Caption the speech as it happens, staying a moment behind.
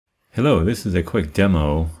Hello, this is a quick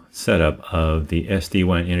demo setup of the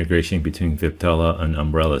SD-WAN integration between Viptella and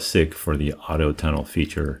Umbrella SIG for the AutoTunnel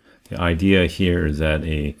feature. The idea here is that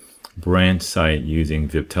a branch site using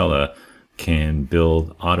Viptella can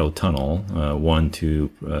build AutoTunnel, one to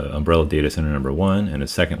Umbrella Data Center number 1 and a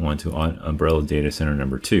second one to Umbrella Data Center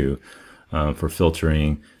number 2 for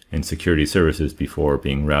filtering and security services before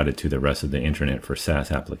being routed to the rest of the internet for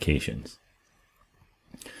SaaS applications.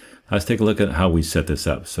 Let's take a look at how we set this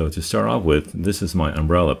up. So to start off with, this is my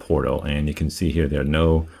Umbrella portal, and you can see here there are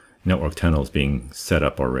no network tunnels being set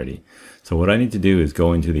up already. So what I need to do is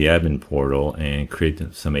go into the admin portal and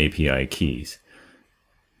create some API keys.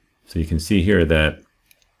 So you can see here that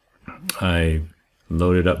I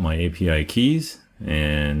loaded up my API keys,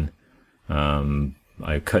 and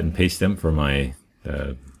I cut and paste them for my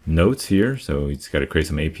notes here. So it's got to create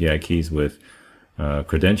some API keys with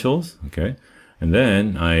credentials. Okay. And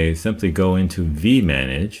then I simply go into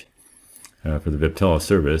vManage for the Viptella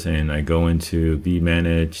service, and I go into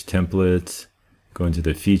vManage templates, go into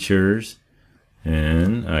the features,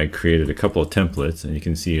 and I created a couple of templates. And you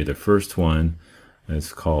can see here the first one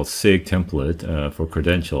is called SIG template for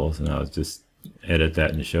credentials, and I'll just edit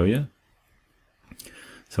that and show you.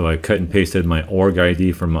 So I cut and pasted my org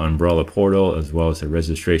ID from my Umbrella portal, as well as the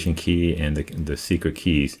registration key and the secret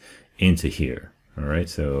keys into here. All right,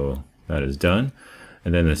 so that is done.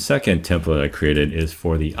 And then the second template I created is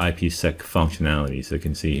for the IPSec functionality. So you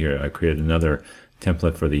can see here I created another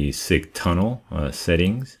template for the SIG tunnel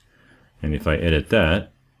settings. And if I edit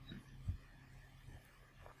that,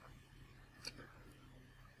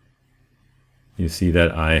 you see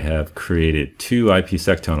that I have created two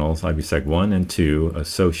IPSec tunnels, IPSec 1 and 2,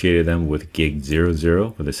 associated them with gig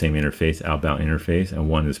 00 for the same interface, outbound interface, and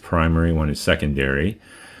one is primary, one is secondary.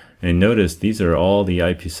 And notice these are all the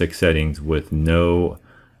IPSec settings with no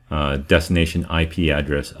destination IP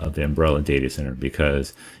address of the Umbrella data center,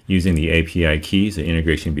 because using the API keys, the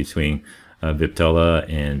integration between Viptella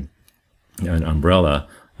and Umbrella,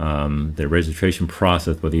 the registration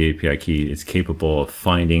process with the API key is capable of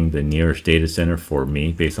finding the nearest data center for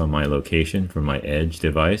me based on my location for my edge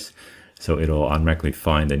device. So it'll automatically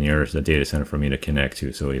find the nearest data center for me to connect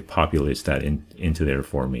to. So it populates that into there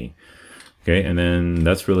for me. Okay, and then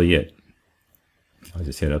that's really it. I'll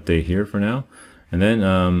just hit update here for now. And then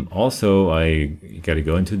also I got to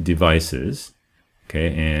go into devices.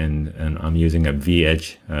 Okay, and I'm using a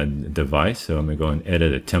vEdge device, so I'm going to go and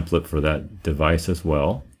edit a template for that device as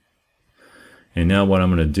well. And now what I'm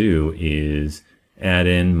going to do is add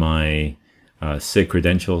in my SIG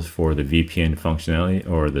credentials for the VPN functionality,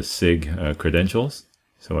 or the SIG credentials.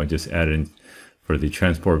 So I just added in for the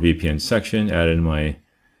transport VPN section, added in my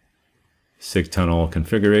SIG tunnel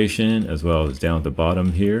configuration, as well as down at the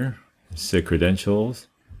bottom here, SIG credentials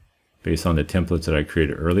based on the templates that I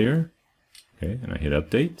created earlier. Okay, and I hit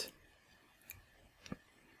update.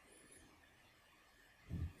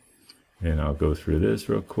 And I'll go through this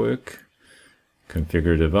real quick.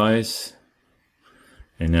 Configure device.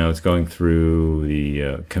 And now it's going through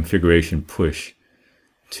the configuration push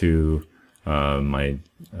to my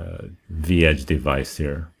vEdge device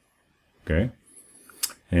here. Okay.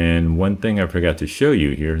 And one thing I forgot to show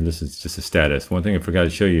you here, and this is just a status, one thing I forgot to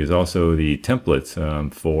show you is also the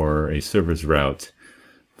templates for a service route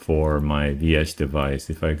for my vEdge device.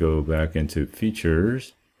 If I go back into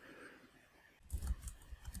features,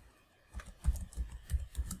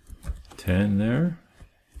 10 there,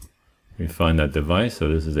 we find that device. So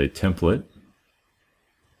this is a template.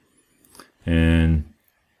 And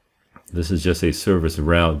this is just a service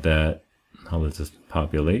route that, I'll let this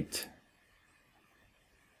populate.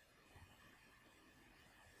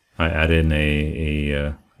 I add in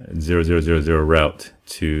a 0000 route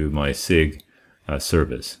to my SIG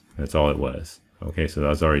service. That's all it was. Okay, so that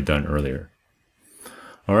was already done earlier.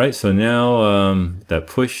 All right, so now that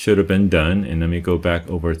push should have been done, and let me go back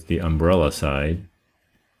over to the Umbrella side,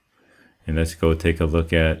 and let's go take a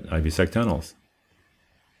look at IPSec tunnels.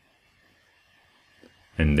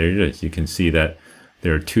 And there it is. You can see that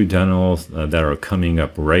there are two tunnels that are coming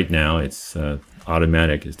up right now. It's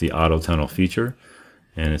automatic. It's the AutoTunnel feature.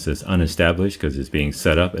 And it says unestablished because it's being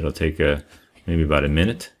set up. It'll take maybe about a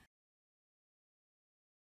minute.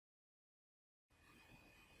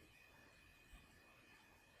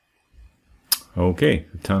 Okay,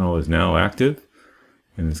 the tunnel is now active,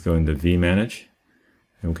 and it's going to vManage.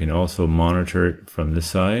 And we can also monitor it from this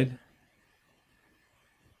side.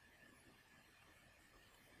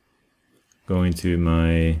 Going to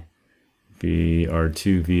my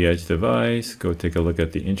BR2 vEdge device, go take a look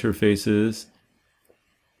at the interfaces.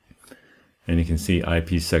 And you can see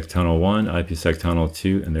IPSec Tunnel 1, IPSec Tunnel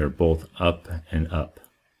 2, and they're both up and up.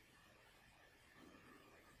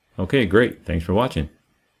 Okay, great. Thanks for watching.